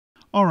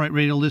All right,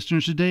 radio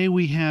listeners, today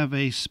we have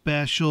a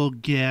special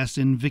guest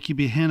in Vicki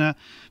Behenna.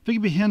 Vicki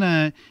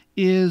Behenna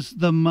is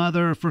the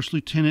mother of First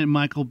Lieutenant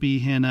Michael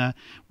Behenna.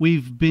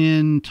 We've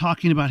been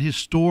talking about his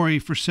story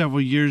for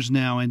several years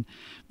now. And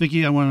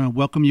Vicki, I want to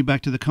welcome you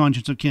back to the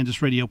Conscience of Kansas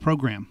radio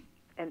program.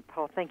 And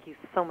Paul, thank you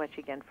so much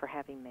again for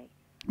having me.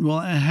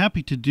 Well,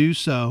 happy to do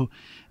so.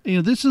 You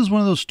know, this is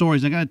one of those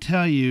stories, I got to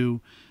tell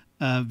you,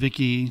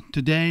 Vicki,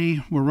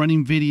 today we're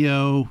running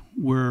video,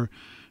 we're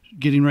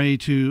getting ready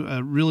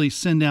to really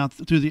send out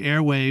through the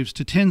airwaves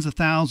to tens of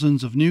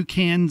thousands of new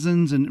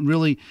Kansans and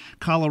really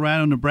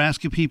Colorado,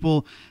 Nebraska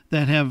people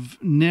that have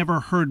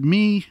never heard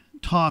me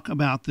talk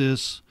about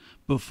this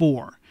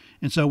before.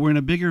 And so we're in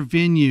a bigger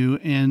venue,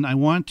 and I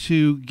want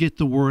to get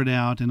the word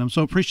out, and I'm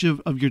so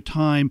appreciative of your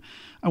time.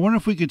 I wonder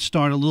if we could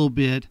start a little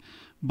bit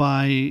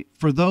by,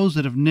 for those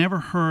that have never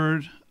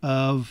heard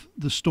of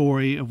the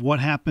story of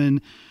what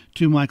happened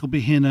to Michael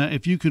Behenna,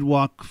 if you could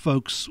walk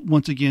folks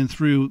once again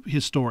through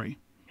his story.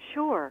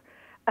 Sure,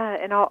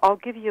 and I'll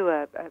give you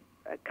a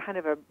kind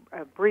of a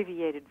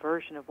abbreviated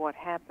version of what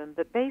happened.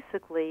 But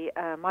basically,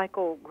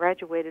 Michael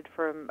graduated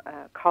from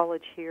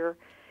college here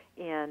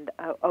in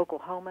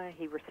Oklahoma.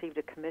 He received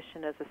a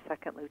commission as a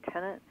second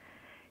lieutenant.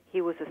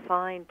 He was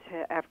assigned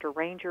after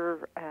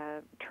Ranger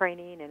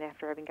training and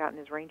after having gotten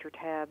his Ranger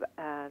tab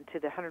to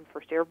the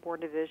 101st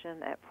Airborne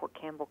Division at Fort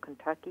Campbell,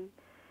 Kentucky.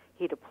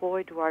 He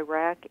deployed to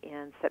Iraq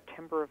in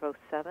September of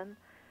 2007.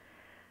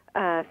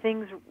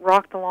 Things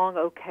rocked along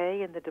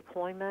okay in the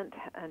deployment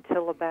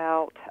until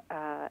about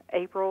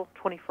April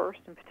 21st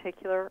in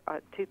particular,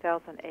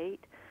 2008.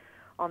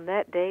 On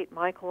that date,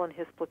 Michael and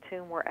his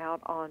platoon were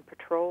out on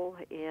patrol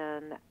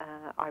in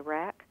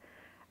Iraq,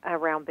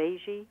 around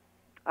Beji,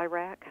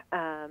 Iraq.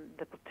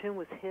 The platoon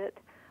was hit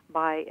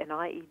by an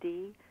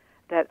IED.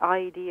 That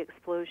IED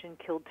explosion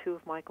killed 2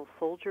 of Michael's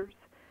soldiers,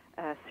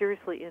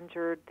 seriously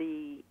injured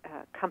the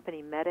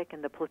company medic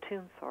and the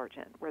platoon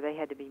sergeant, where they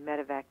had to be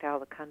medevaced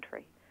out of the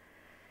country.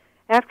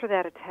 After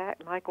that attack,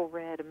 Michael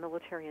read a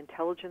military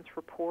intelligence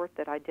report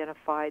that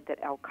identified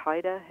that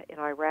Al-Qaeda in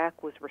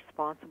Iraq was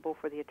responsible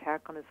for the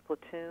attack on his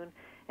platoon,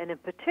 and in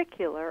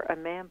particular, a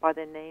man by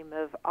the name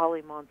of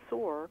Ali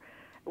Mansour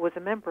was a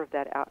member of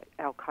that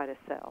Al-Qaeda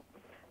cell.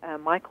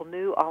 Michael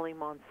knew Ali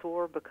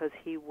Mansour because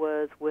he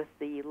was with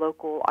the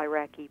local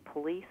Iraqi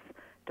police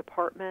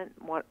department.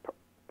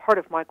 Part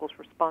of Michael's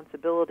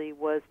responsibility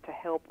was to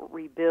help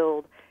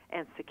rebuild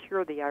and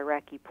secure the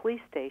Iraqi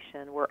police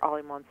station where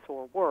Ali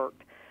Mansour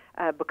worked,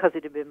 because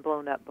it had been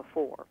blown up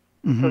before.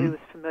 Mm-hmm. So he was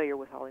familiar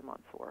with Ali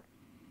Mansour.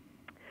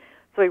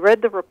 So he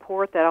read the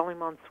report that Ali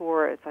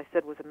Mansour, as I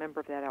said, was a member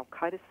of that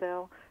Al-Qaeda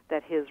cell,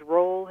 that his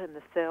role in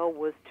the cell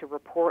was to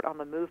report on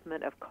the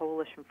movement of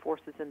coalition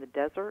forces in the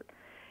desert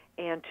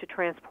and to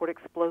transport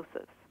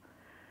explosives.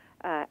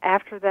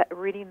 After that,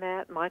 reading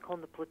that, Michael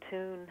and the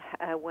platoon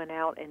went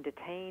out and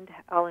detained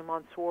Ali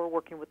Mansour,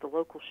 working with the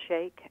local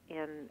sheikh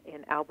in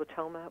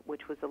Albatoma,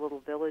 which was a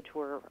little village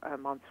where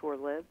Mansour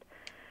lived.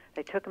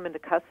 They took him into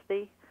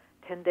custody.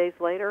 10 days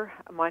later,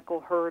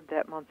 Michael heard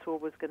that Mansour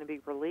was going to be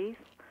released.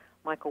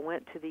 Michael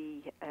went to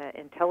the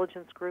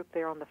intelligence group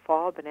there on the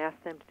FOB and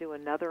asked them to do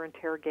another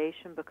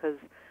interrogation because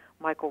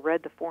Michael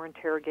read the 4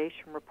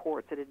 interrogation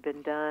reports that had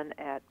been done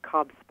at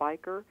Cobb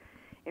Spiker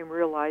and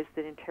realized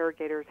that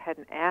interrogators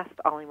hadn't asked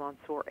Ali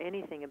Mansour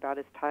anything about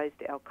his ties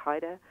to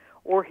Al-Qaeda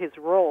or his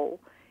role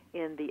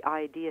in the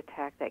IED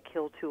attack that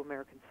killed 2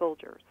 American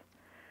soldiers.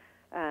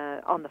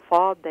 On the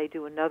FOB, they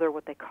do another,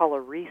 what they call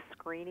a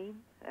rescreening.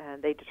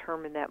 They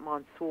determined that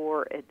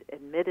Mansour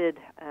admitted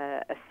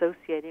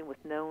associating with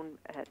known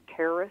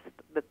terrorists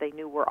that they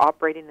knew were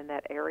operating in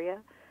that area.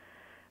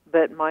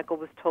 But Michael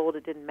was told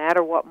it didn't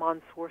matter what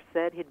Mansour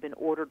said. He'd been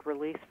ordered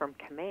release from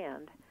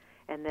command.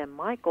 And then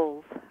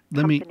Michael's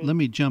Let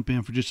me jump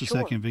in for just a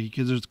second, Vicki,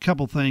 because there's a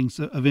couple things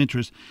of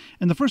interest.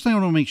 And the first thing I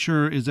want to make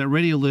sure is that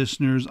radio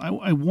listeners,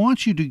 I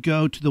want you to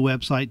go to the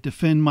website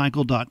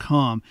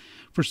defendmichael.com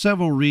for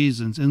several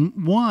reasons.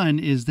 And one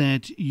is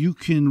that you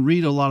can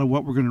read a lot of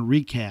what we're going to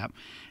recap,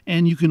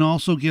 and you can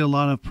also get a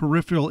lot of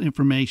peripheral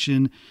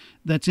information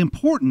that's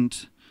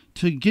important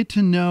to get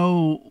to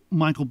know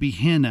Michael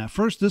Behenna.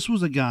 First, this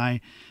was a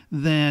guy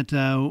that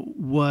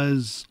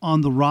was on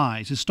the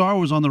rise. His star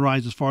was on the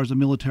rise as far as a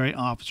military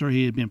officer.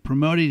 He had been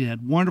promoted. He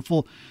had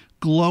wonderful,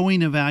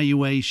 glowing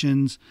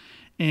evaluations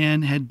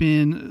and had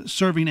been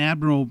serving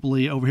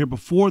admirably over here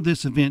before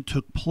this event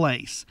took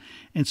place.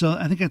 And so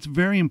I think that's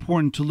very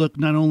important to look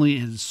not only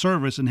at his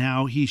service and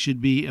how he should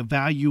be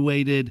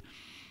evaluated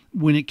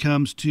when it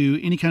comes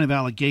to any kind of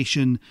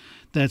allegation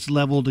that's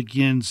leveled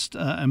against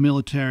a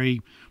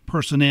military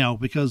personnel,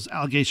 because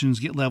allegations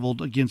get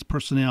leveled against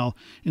personnel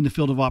in the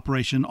field of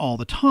operation all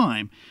the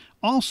time.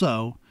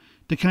 Also,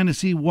 to kind of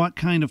see what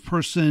kind of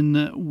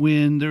person,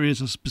 when there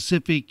is a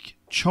specific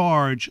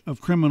charge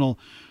of criminal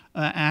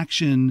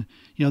action,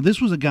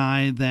 this was a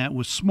guy that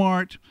was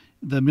smart.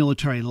 The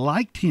military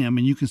liked him,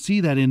 and you can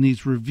see that in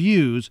these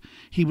reviews.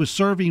 He was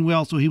serving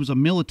well, so he was a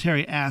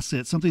military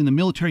asset, something the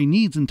military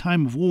needs in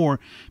time of war,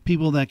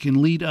 people that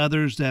can lead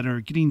others, that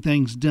are getting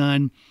things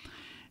done.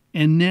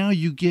 And now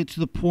you get to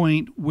the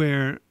point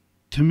where,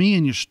 to me,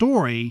 in your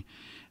story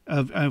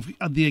of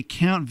the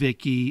account,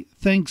 Vicki,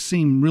 things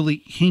seem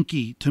really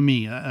hinky to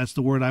me. That's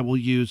the word I will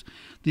use.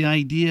 The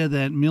idea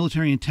that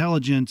military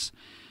intelligence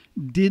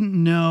didn't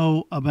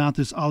know about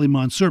this Ali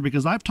Mansour,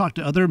 because I've talked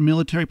to other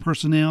military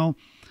personnel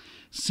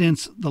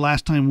since the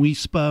last time we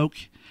spoke,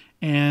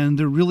 and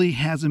there really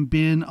hasn't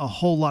been a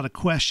whole lot of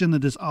question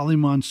that this Ali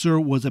Mansour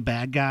was a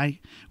bad guy,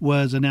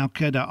 was an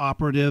Al-Qaeda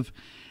operative.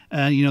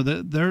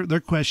 Their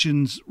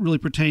questions really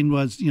pertained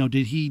was,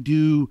 did he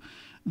do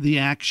the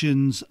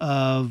actions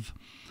of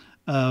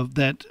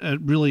that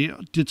really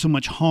did so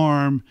much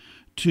harm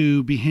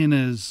to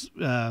Behenna's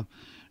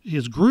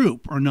his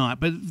group or not?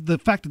 But the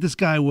fact that this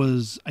guy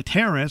was a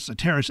terrorist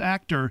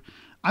actor,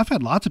 I've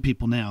had lots of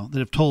people now that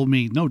have told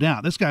me, no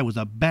doubt, this guy was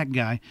a bad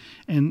guy.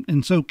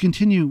 And so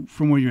continue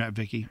from where you're at,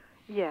 Vicki.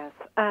 Yes,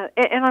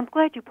 and I'm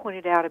glad you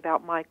pointed out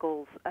about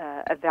Michael's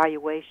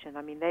evaluation.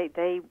 I mean,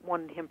 they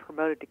wanted him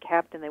promoted to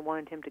captain. They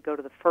wanted him to go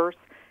to the first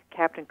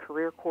captain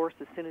career course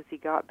as soon as he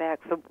got back.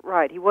 So,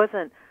 right, he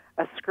wasn't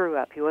a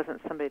screw-up. He wasn't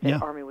somebody that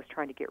the Army was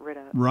trying to get rid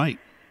of. Right.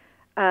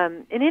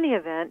 In any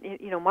event,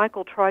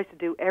 Michael tries to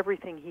do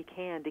everything he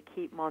can to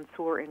keep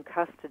Mansour in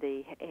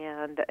custody,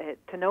 and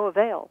to no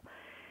avail.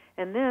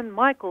 And then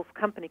Michael's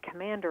company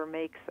commander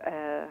makes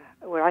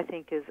what I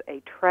think is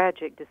a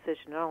tragic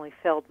decision. Not only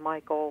failed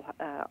Michael,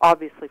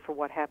 obviously, for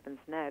what happens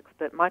next,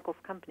 but Michael's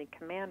company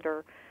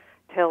commander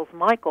tells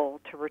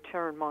Michael to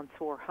return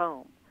Mansour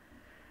home.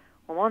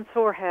 Well,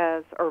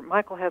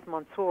 Michael has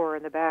Mansour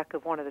in the back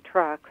of one of the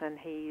trucks, and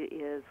he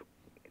is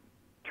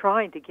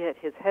trying to get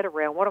his head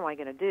around, what am I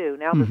going to do?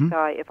 Now this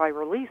guy, if I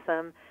release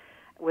him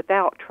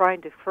without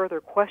trying to further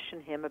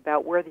question him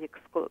about where the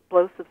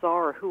explosives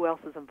are or who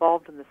else is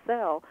involved in the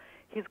cell,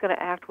 he's going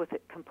to act with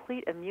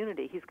complete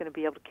immunity. He's going to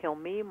be able to kill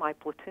me, my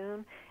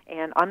platoon,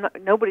 and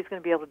nobody's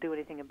going to be able to do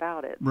anything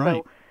about it.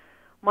 Right. So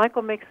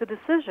Michael makes a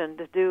decision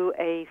to do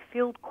a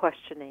field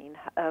questioning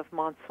of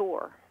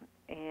Mansour,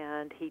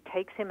 and he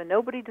takes him, and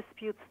nobody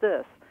disputes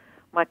this.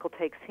 Michael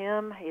takes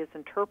him, his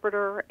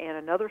interpreter, and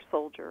another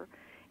soldier,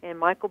 and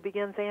Michael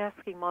begins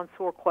asking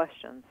Mansour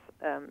questions.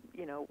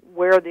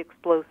 Where are the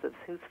explosives?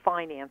 Who's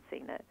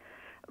financing it?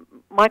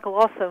 Michael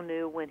also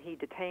knew when he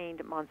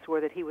detained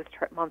Mansour that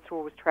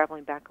Mansour was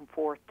traveling back and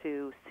forth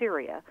to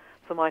Syria,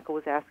 so Michael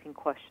was asking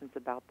questions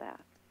about that.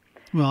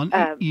 Well,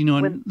 let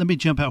me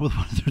jump out with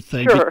one other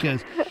thing, sure.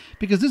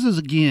 because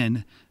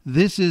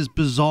this is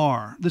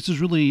bizarre. This is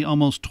really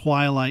almost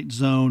Twilight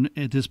Zone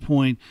at this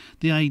point.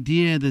 The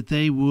idea that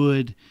they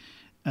would,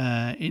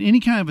 in any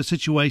kind of a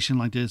situation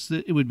like this,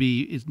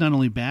 it's not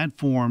only bad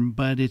form,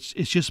 but it's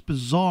just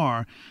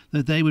bizarre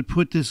that they would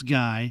put this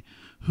guy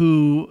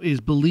who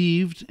is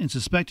believed and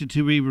suspected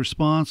to be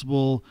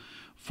responsible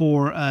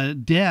for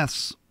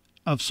deaths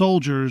of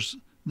soldiers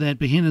that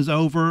Behenna's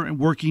over and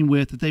working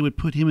with, that they would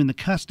put him in the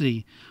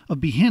custody of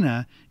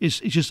Behenna is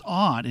just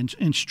odd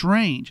and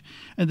strange.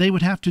 And they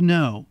would have to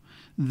know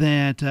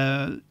that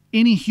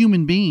any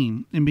human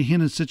being in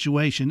Behenna's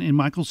situation, in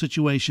Michael's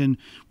situation,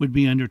 would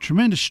be under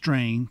tremendous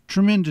strain,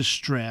 tremendous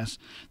stress.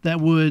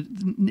 It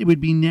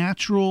would be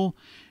natural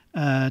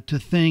to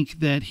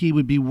think that he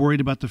would be worried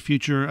about the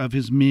future of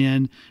his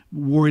men,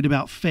 worried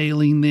about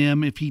failing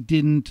them if he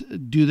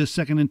didn't do the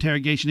second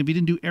interrogation, if he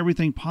didn't do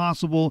everything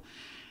possible.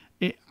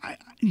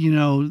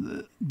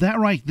 That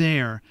right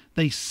there,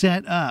 they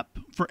set up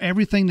for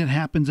everything that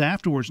happens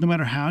afterwards, no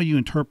matter how you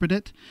interpret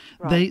it.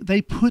 Right.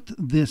 They put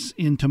this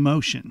into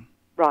motion.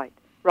 Right.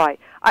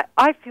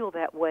 I feel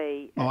that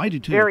way I do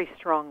too. Very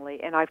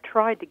strongly, and I've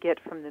tried to get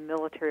from the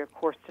military, of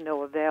course, to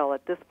no avail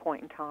at this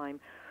point in time,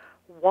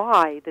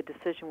 why the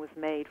decision was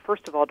made,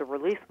 first of all, to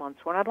release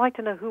Mansour. And I'd like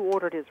to know who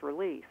ordered his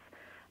release.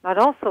 And I'd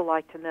also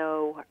like to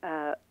know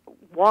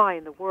why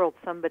in the world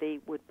somebody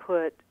would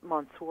put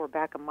Mansour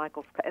back in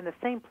the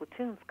same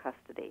platoon's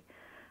custody.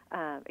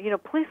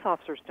 Police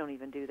officers don't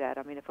even do that.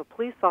 I mean, if a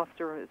police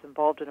officer is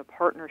involved in a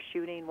partner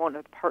shooting, one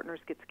of the partners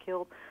gets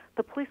killed,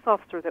 the police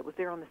officer that was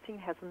there on the scene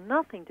has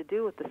nothing to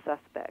do with the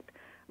suspect.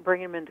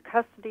 Bring him into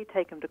custody,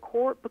 take him to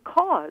court,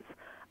 because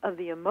of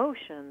the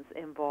emotions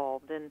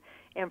involved.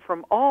 And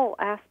from all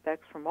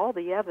aspects, from all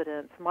the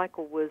evidence,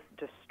 Michael was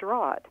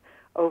distraught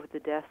over the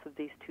deaths of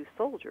these two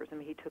soldiers. I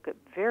mean, he took it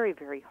very,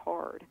 very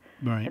hard.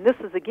 Right. And this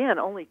is, again,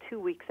 only 2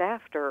 weeks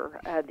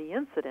after the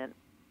incident.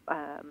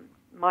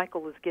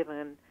 Michael was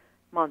given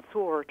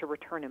Mansour to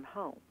return him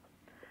home.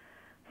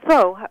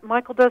 So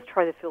Michael does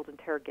try the field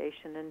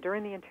interrogation, and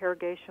during the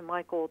interrogation,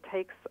 Michael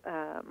takes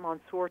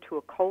Mansour to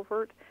a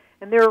culvert,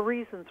 and there are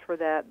reasons for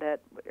that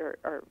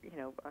are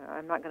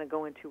I'm not going to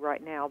go into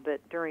right now,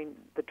 but during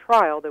the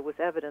trial, there was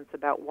evidence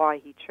about why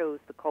he chose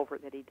the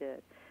culvert that he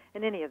did.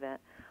 In any event,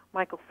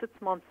 Michael sits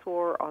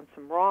Mansour on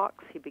some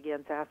rocks. He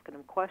begins asking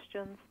him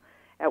questions.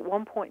 At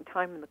one point in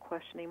time in the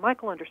questioning,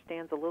 Michael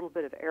understands a little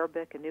bit of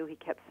Arabic and knew he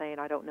kept saying,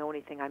 "I don't know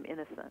anything, I'm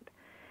innocent."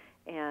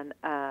 And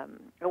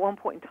at one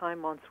point in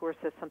time, Mansour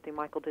says something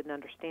Michael didn't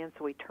understand,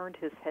 so he turned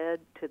his head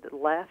to the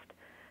left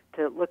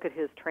to look at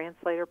his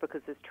translator,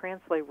 because his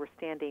translator was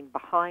standing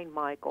behind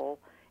Michael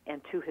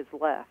and to his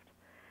left.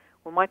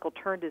 When Michael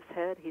turned his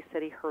head, he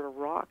said he heard a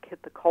rock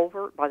hit the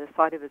culvert by the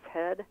side of his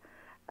head.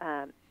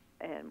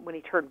 And when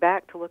he turned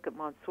back to look at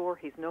Mansour,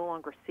 he's no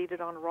longer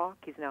seated on a rock.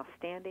 He's now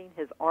standing.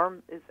 His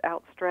arm is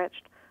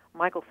outstretched.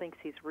 Michael thinks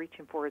he's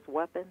reaching for his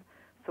weapon,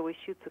 so he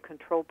shoots a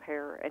control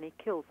pair, and he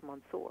kills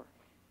Mansour.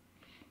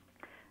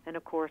 And,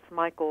 of course,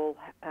 Michael,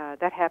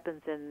 that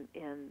happens in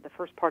the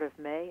first part of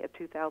May of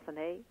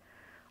 2008.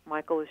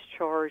 Michael is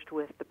charged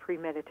with the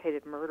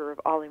premeditated murder of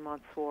Ali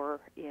Mansour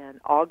in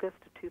August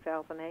of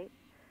 2008,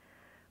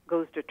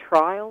 goes to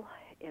trial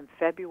in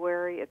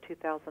February of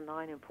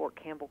 2009 in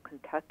Fort Campbell,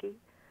 Kentucky.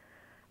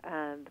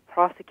 And the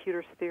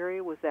prosecutor's theory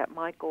was that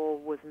Michael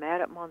was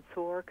mad at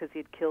Mansour because he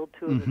had killed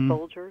two of his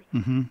soldiers,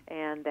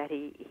 and that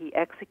he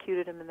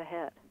executed him in the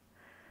head.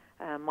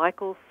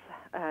 Michael's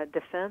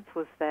defense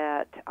was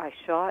that I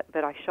shot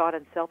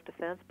in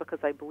self-defense because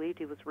I believed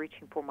he was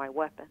reaching for my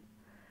weapon.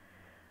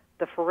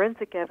 The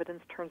forensic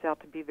evidence turns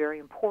out to be very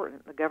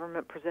important. The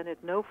government presented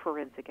no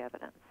forensic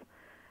evidence.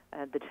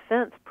 The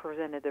defense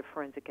presented the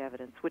forensic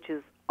evidence, which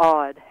is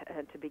odd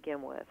to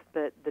begin with.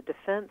 But the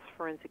defense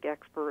forensic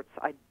experts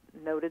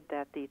noted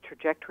that the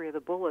trajectory of the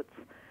bullets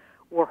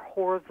were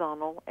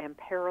horizontal and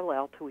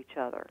parallel to each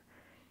other,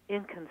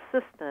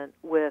 inconsistent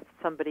with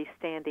somebody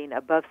standing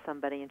above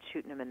somebody and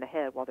shooting them in the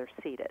head while they're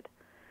seated.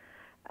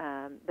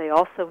 They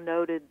also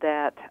noted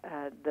that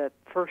the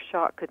first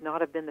shot could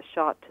not have been the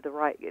shot to the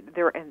right.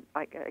 And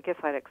I guess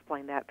I'd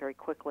explain that very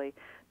quickly.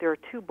 There are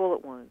two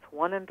bullet wounds,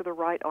 one under the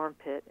right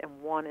armpit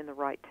and one in the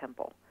right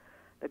temple.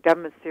 The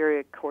government's theory,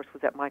 of course,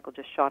 was that Michael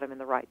just shot him in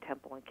the right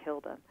temple and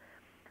killed him.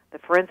 The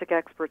forensic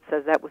expert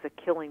says that was a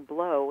killing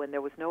blow, and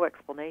there was no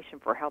explanation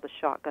for how the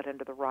shot got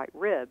into the right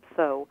rib.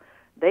 So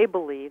they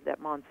believe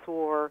that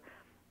Mansour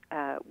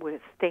was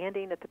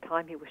standing at the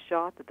time he was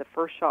shot, that the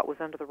first shot was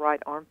under the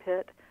right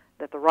armpit,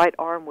 that the right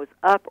arm was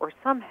up or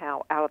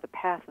somehow out of the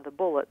path of the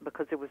bullet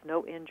because there was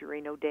no injury,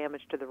 no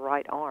damage to the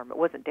right arm. It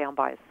wasn't down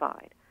by his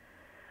side.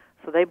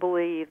 So they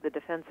believe, the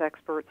defense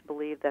experts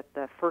believe, that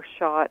the first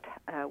shot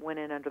went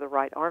in under the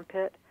right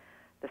armpit.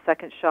 The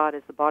second shot,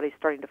 as the body's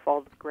starting to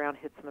fall to the ground,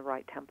 hits in the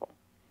right temple,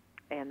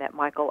 and that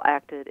Michael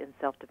acted in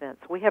self-defense.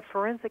 We have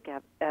forensic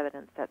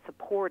evidence that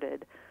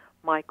supported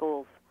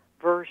Michael's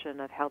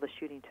version of how the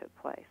shooting took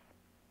place.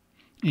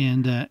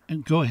 And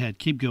go ahead,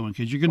 keep going,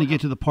 because you're going to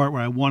get to the part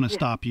where I want to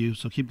stop you,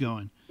 so keep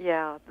going.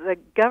 Yeah, the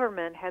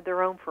government had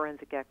their own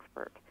forensic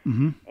expert.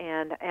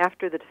 And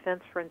after the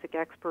defense forensic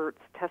experts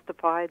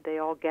testified, they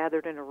all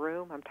gathered in a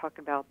room. I'm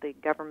talking about the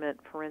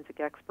government forensic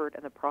expert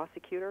and the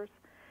prosecutors.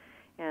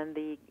 And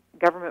the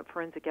government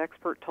forensic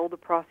expert told the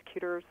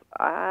prosecutors,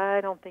 I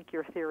don't think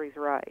your theory's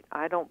right.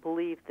 I don't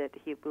believe that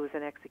he was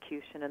an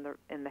execution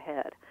in the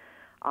head.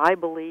 I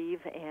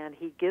believe, and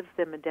he gives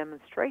them a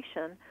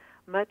demonstration,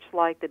 much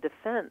like the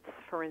defense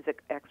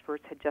forensic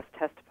experts had just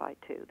testified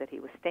to, that he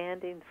was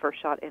standing, the first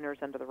shot enters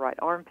under the right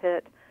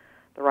armpit,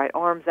 the right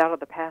arm's out of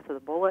the path of the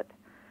bullet,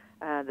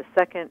 the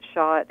second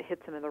shot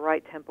hits him in the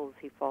right temple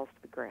as he falls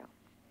to the ground.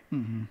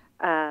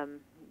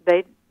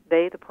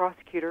 The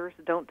prosecutors,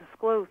 don't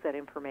disclose that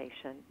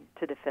information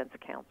to defense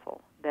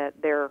counsel,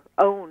 that their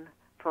own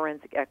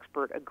forensic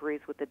expert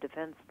agrees with the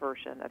defense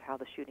version of how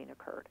the shooting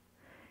occurred,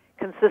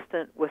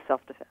 consistent with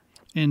self-defense.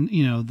 And,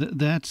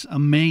 that's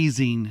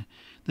amazing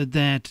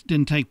that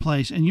didn't take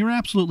place. And you're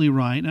absolutely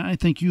right. And I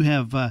think you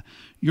have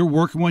your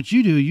work and what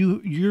you do.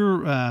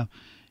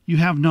 You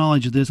have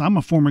knowledge of this. I'm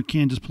a former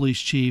Kansas police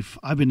chief.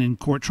 I've been in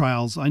court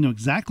trials. I know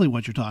exactly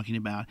what you're talking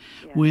about.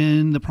 Yeah.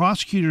 When the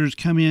prosecutors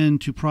come in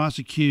to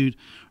prosecute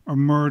a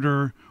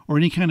murder or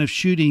any kind of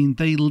shooting,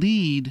 they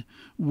lead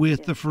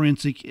with the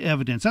forensic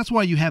evidence. That's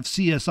why you have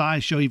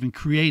CSI show even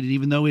created,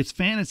 even though it's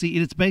fantasy.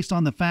 It's based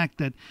on the fact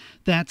that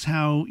that's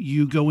how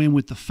you go in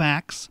with the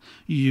facts.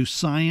 You use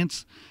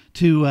science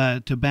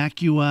to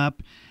back you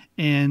up.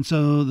 And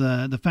so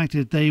the fact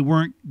that they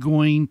weren't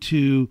going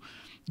to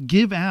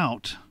give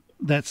out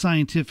that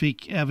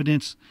scientific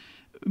evidence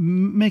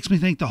makes me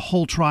think the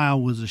whole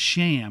trial was a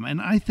sham.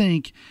 And I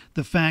think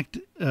the fact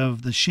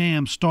of the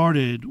sham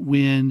started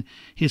when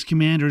his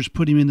commanders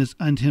put him in this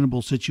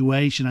untenable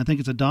situation. I think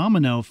it's a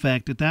domino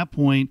effect at that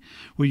point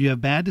where you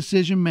have bad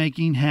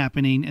decision-making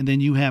happening, and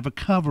then you have a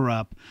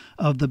cover-up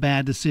of the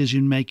bad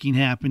decision-making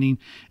happening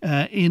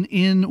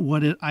in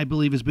what I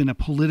believe has been a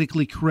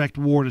politically correct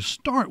war to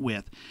start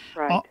with.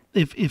 Right.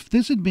 If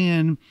this had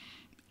been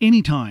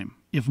any time,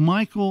 if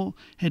Michael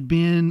had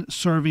been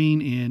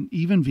serving in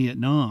even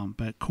Vietnam,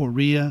 but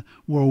Korea,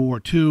 World War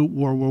II,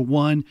 World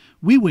War I,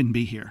 we wouldn't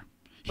be here.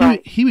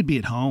 He would be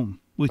at home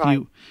with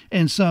you.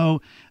 And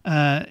so,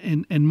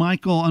 and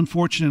Michael,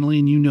 unfortunately,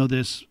 and you know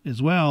this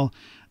as well,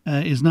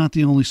 is not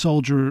the only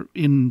soldier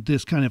in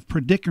this kind of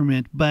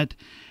predicament. But,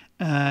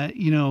 I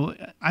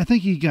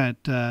think he got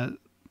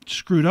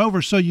screwed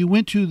over. So you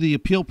went to the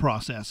appeal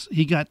process.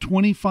 He got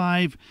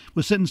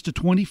was sentenced to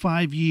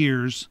 25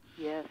 years.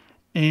 Yes.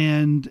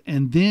 And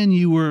then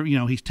you were,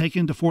 he's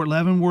taken to Fort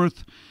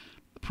Leavenworth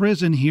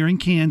prison here in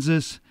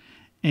Kansas,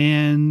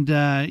 and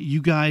you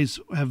guys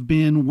have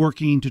been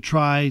working to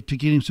try to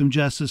get him some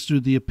justice through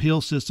the appeal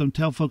system.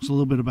 Tell folks a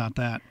little bit about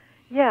that.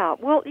 Yeah,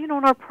 well, and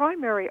our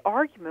primary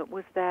argument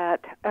was that,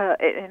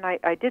 and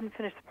I didn't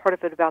finish the part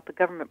of it about the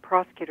government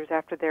prosecutors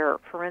after their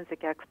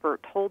forensic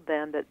expert told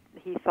them that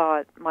he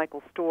thought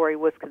Michael's story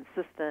was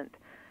consistent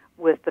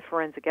with the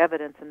forensic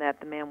evidence and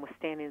that the man was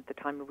standing at the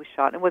time he was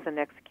shot and it was an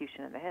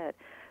execution in the head.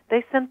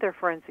 They sent their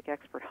forensic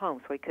expert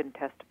home so he couldn't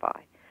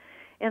testify.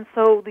 And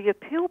so the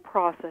appeal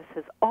process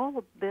has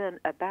all been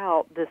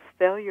about this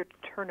failure to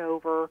turn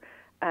over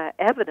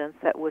evidence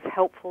that was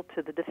helpful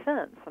to the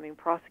defense. I mean,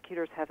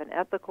 prosecutors have an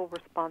ethical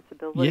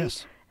responsibility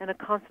Yes. and a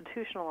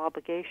constitutional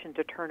obligation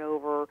to turn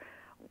over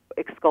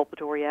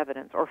exculpatory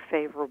evidence or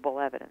favorable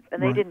evidence,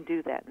 and they didn't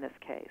do that in this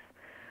case.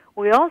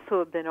 We also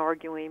have been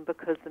arguing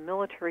because the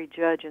military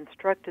judge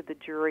instructed the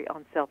jury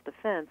on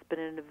self-defense, but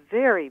in a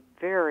very,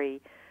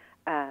 very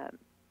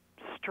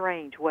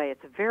strange way.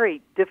 It's a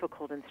very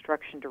difficult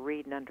instruction to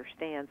read and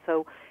understand.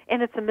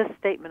 And it's a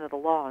misstatement of the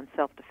law on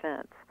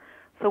self-defense.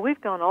 So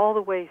we've gone all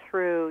the way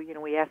through,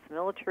 we asked the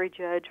military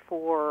judge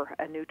for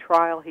a new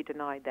trial. He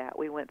denied that.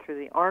 We went through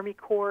the Army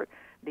court.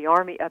 The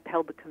Army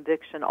upheld the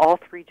conviction. All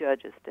three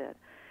judges did.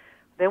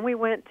 Then we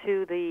went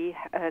to the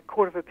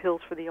Court of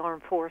Appeals for the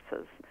Armed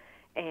Forces.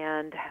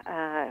 And,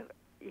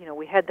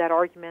 we had that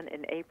argument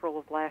in April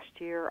of last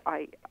year.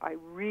 I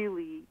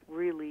really,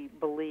 really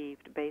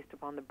believed, based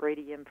upon the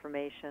Brady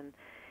information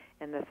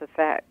and the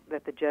fact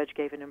that the judge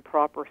gave an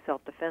improper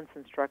self-defense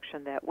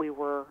instruction, that we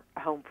were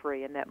home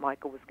free and that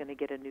Michael was going to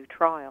get a new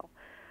trial.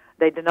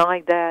 They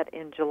denied that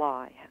in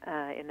July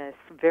in a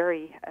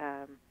very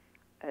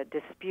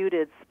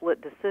disputed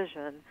split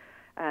decision.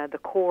 The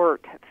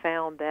court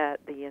found that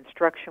the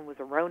instruction was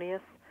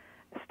erroneous,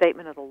 a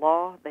statement of the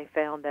law. They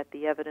found that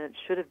the evidence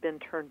should have been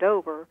turned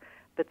over,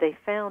 but they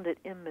found it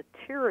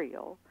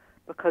immaterial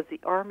because the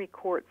Army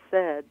court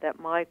said that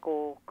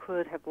Michael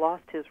could have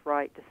lost his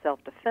right to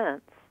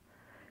self-defense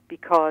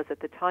because at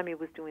the time he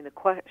was doing the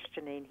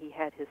questioning, he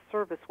had his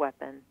service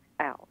weapon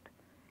out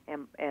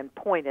and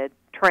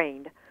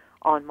trained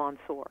on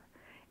Mansour.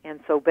 And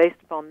so based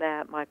upon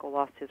that, Michael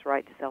lost his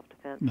right to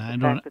self-defense.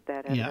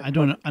 I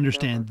don't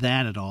understand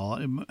that at all.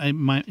 In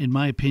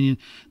my opinion,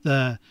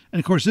 and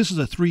of course, this is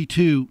a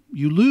 3-2.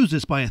 You lose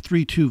this by a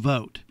 3-2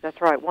 vote.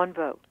 That's right, one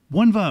vote.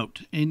 One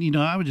vote. And,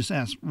 I would just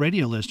ask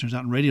radio listeners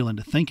out in Radioland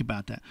to think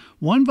about that.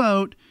 One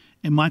vote,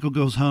 and Michael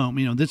goes home.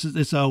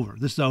 It's over.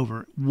 This is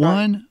over.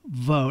 One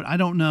vote. I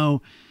don't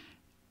know.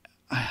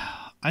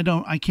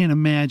 I can't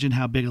imagine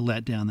how big a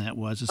letdown that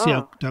was to see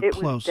how close.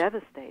 It was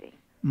devastating.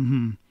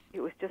 Mm-hmm.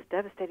 It was just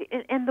devastating.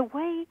 And the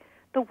way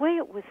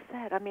it was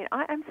said, I mean,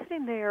 I'm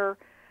sitting there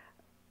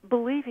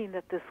believing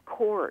that this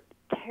court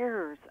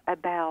cares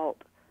about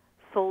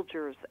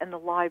soldiers and the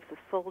lives of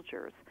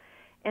soldiers.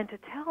 And to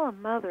tell a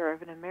mother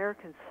of an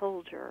American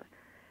soldier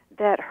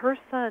that her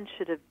son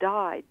should have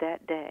died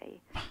that day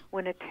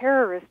when a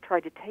terrorist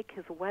tried to take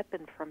his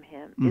weapon from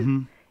him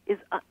and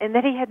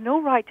that he had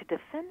no right to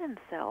defend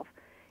himself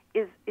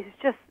is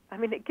just, I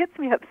mean, it gets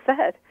me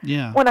upset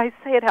when I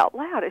say it out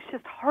loud. It's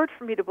just hard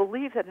for me to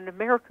believe that an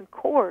American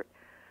court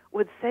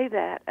would say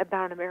that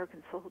about an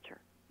American soldier.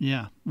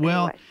 Yeah.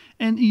 Well,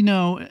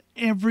 anyway.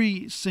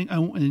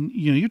 And,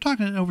 you're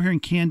talking over here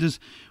in Kansas,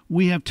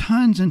 we have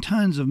tons and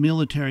tons of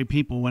military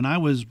people. When I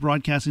was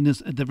broadcasting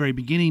this at the very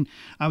beginning,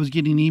 I was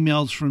getting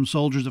emails from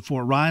soldiers at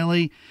Fort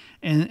Riley,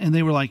 and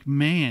they were like,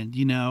 man,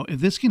 if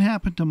this can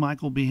happen to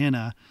Michael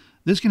Behenna,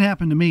 this can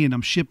happen to me, and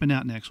I'm shipping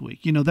out next week.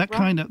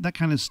 That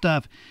kind of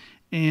stuff.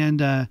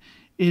 And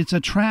it's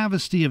a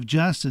travesty of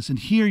justice. And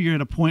here you're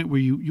at a point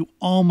where you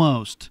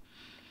almost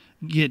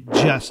get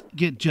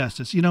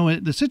justice.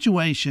 The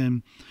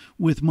situation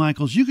with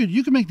Michael's, you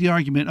could make the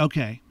argument,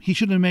 okay, he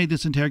shouldn't have made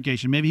this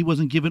interrogation. Maybe he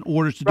wasn't given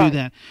orders to do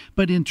that.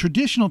 But in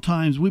traditional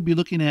times, we'd be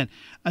looking at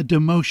a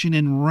demotion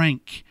in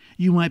rank.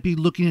 You might be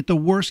looking at the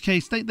worst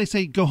case. They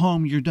say, go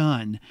home, you're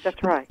done.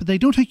 That's right. But they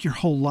don't take your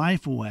whole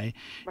life away.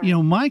 Right.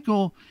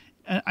 Michael,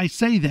 I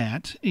say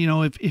that,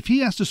 if he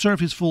has to serve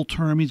his full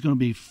term, he's going to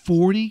be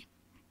 40,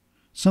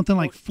 something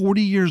like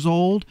 40 years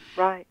old.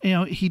 Right.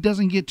 He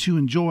doesn't get to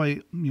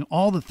enjoy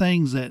all the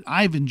things that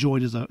I've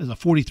enjoyed as a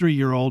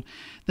 43-year-old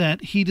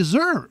that he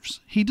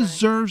deserves. He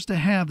deserves to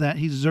have that.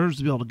 He deserves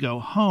to be able to go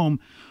home.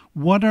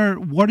 What are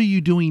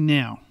you doing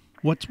now?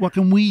 What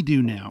can we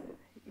do now?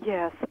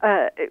 Yes.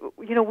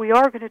 We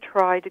are going to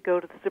try to go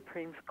to the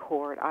Supreme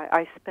Court.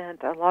 I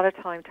spent a lot of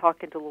time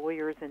talking to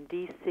lawyers in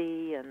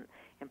D.C. and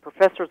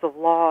professors of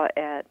law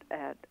at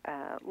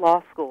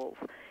law schools.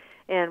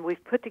 And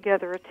we've put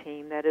together a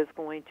team that is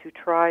going to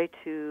try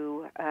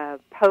to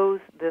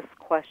pose this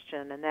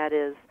question, and that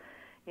is,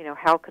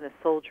 how can a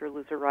soldier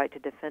lose a right to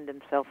defend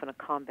himself in a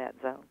combat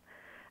zone,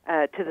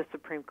 to the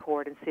Supreme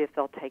Court and see if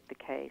they'll take the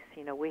case.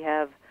 We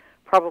have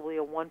probably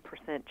a 1%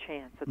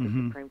 chance that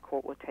the Supreme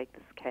Court will take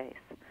this case.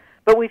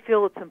 But we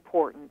feel it's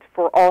important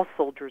for all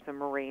soldiers and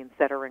Marines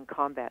that are in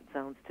combat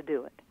zones to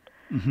do it.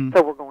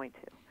 So we're going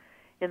to.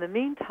 In the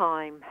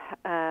meantime,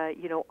 I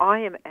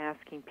am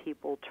asking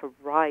people to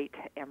write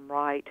and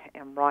write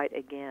and write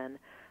again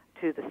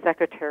to the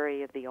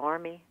Secretary of the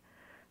Army,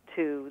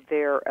 to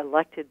their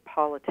elected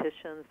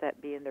politicians,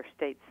 that being their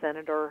state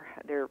senator,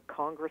 their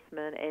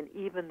congressman, and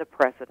even the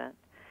president,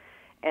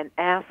 and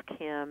ask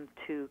him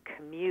to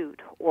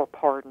commute or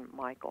pardon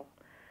Michael.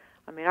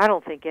 I mean, I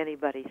don't think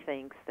anybody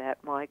thinks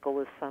that Michael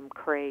is some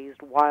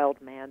crazed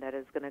wild man that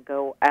is going to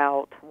go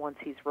out once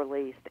he's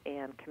released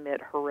and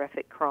commit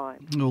horrific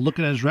crimes. Well, look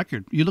at his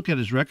record. You look at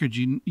his record,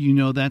 you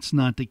know that's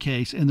not the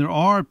case. And there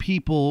are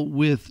people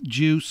with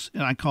juice,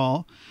 I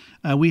call.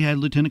 We had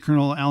Lieutenant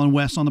Colonel Alan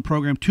West on the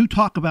program to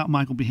talk about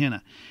Michael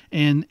Behenna,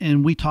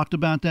 and we talked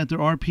about that.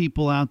 There are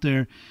people out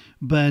there,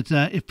 but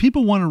if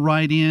people want to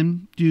write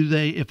in,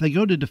 if they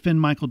go to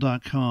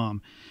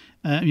defendmichael.com,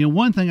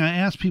 one thing I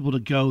ask people to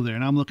go there,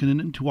 and I'm looking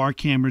into our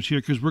cameras here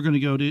because we're going to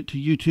go to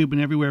YouTube and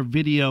everywhere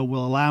video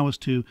will allow us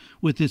to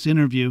with this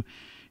interview.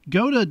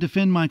 Go to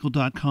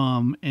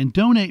defendmichael.com and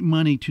donate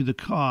money to the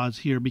cause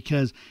here,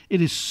 because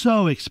it is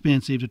so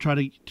expensive to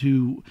try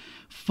to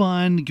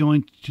fund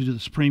going to the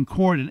Supreme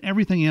Court and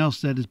everything else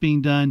that is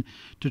being done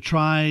to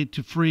try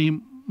to free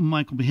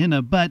Michael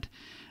Behenna. But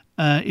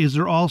is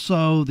there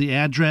also the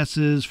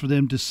addresses for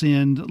them to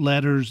send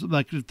letters?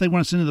 Like if they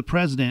want to send to the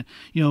president,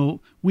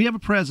 we have a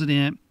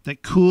president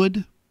that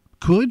could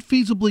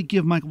feasibly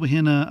give Michael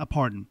Behenna a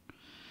pardon.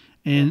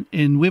 And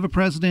we have a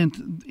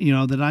president,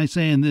 that I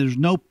say, and there's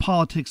no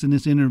politics in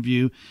this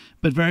interview,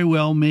 but very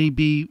well may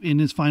be in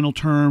his final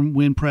term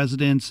when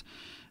presidents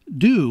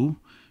do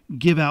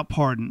give out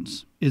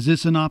pardons. Is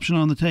this an option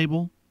on the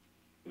table?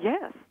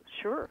 Yes,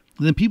 sure.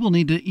 Then people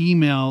need to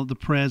email the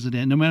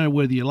president, no matter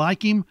whether you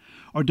like him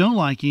or don't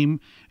like him.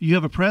 You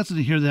have a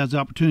president here that has the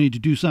opportunity to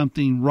do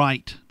something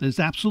right. That's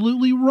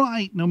absolutely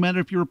right, no matter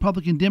if you're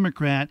Republican,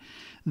 Democrat.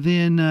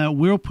 Then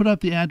we'll put up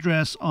the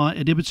address at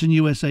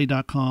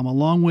IbbetsonUSA.com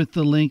along with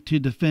the link to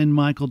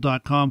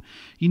defendmichael.com.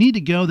 You need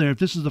to go there if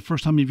this is the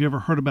first time you've ever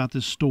heard about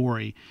this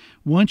story.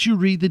 Once you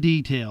read the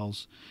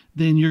details,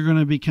 then you're going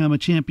to become a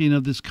champion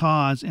of this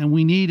cause, and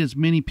we need as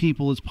many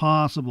people as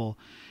possible.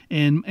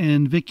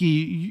 And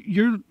Vicki,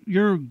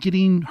 you're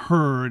getting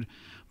heard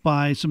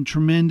by some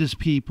tremendous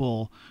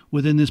people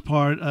within this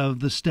part of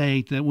the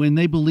state that when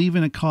they believe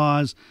in a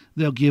cause,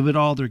 they'll give it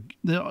all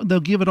they'll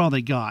give it all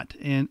they got.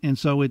 And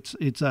so it's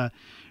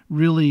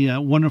really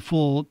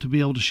wonderful to be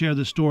able to share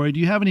this story. Do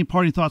you have any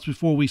parting thoughts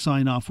before we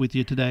sign off with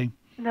you today?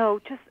 No,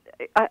 just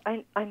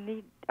I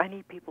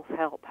need people's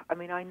help. I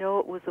mean, I know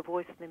it was the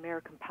voice of the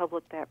American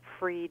public that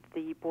freed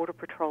the Border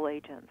Patrol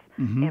agents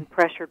and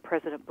pressured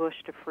President Bush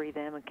to free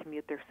them and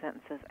commute their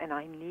sentences, and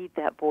I need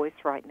that voice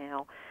right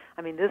now.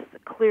 I mean, this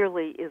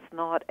clearly is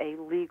not a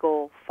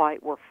legal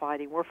fight we're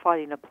fighting. We're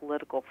fighting a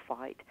political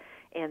fight,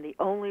 and the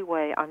only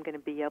way I'm going to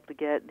be able to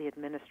get the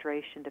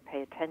administration to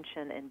pay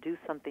attention and do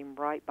something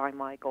right by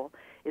Michael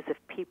is if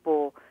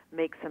people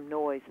make some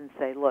noise and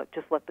say, look,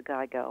 just let the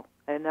guy go.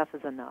 Enough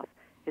is enough.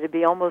 It'll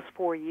be almost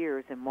 4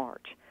 years in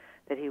March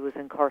that he was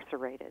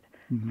incarcerated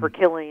for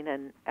killing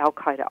an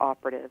al-Qaeda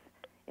operative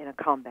in a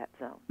combat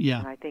zone. Yeah.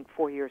 And I think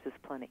 4 years is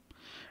plenty.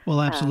 Well,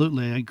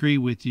 absolutely. I agree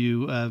with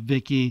you,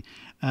 Vicki.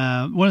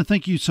 I want to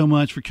thank you so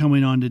much for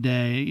coming on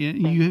today.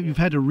 You've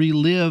had to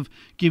relive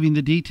giving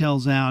the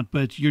details out,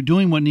 but you're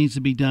doing what needs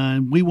to be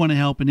done. We want to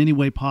help in any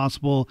way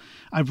possible.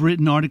 I've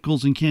written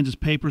articles in Kansas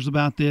papers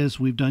about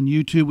this. We've done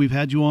YouTube. We've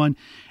had you on,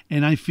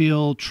 and I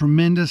feel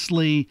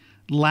tremendously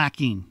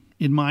lacking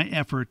in my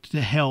effort to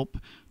help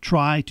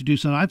try to do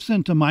something. I've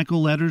sent to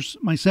Michael letters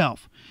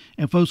myself,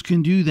 and folks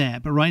can do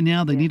that. But right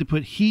now they need to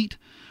put heat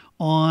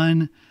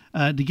on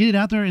to get it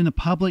out there in the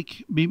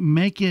public,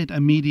 make it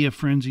a media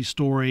frenzy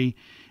story,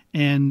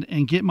 and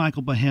get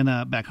Michael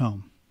Behenna back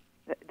home.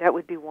 That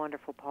would be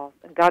wonderful, Paul.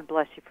 And God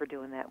bless you for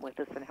doing that with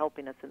us and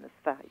helping us in this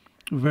fight.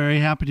 Very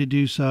happy to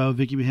do so,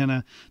 Vicki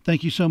Behenna.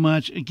 Thank you so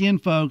much. Again,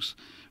 folks,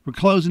 we're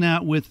closing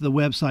out with the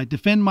website,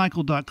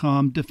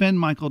 defendmichael.com,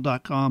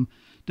 defendmichael.com,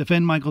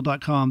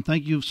 defendmichael.com.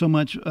 Thank you so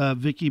much,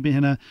 Vicki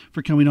Behenna,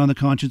 for coming on the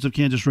Conscience of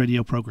Kansas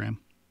radio program.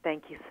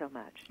 Thank you so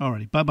much. All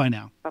righty. Bye-bye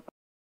now. Bye-bye.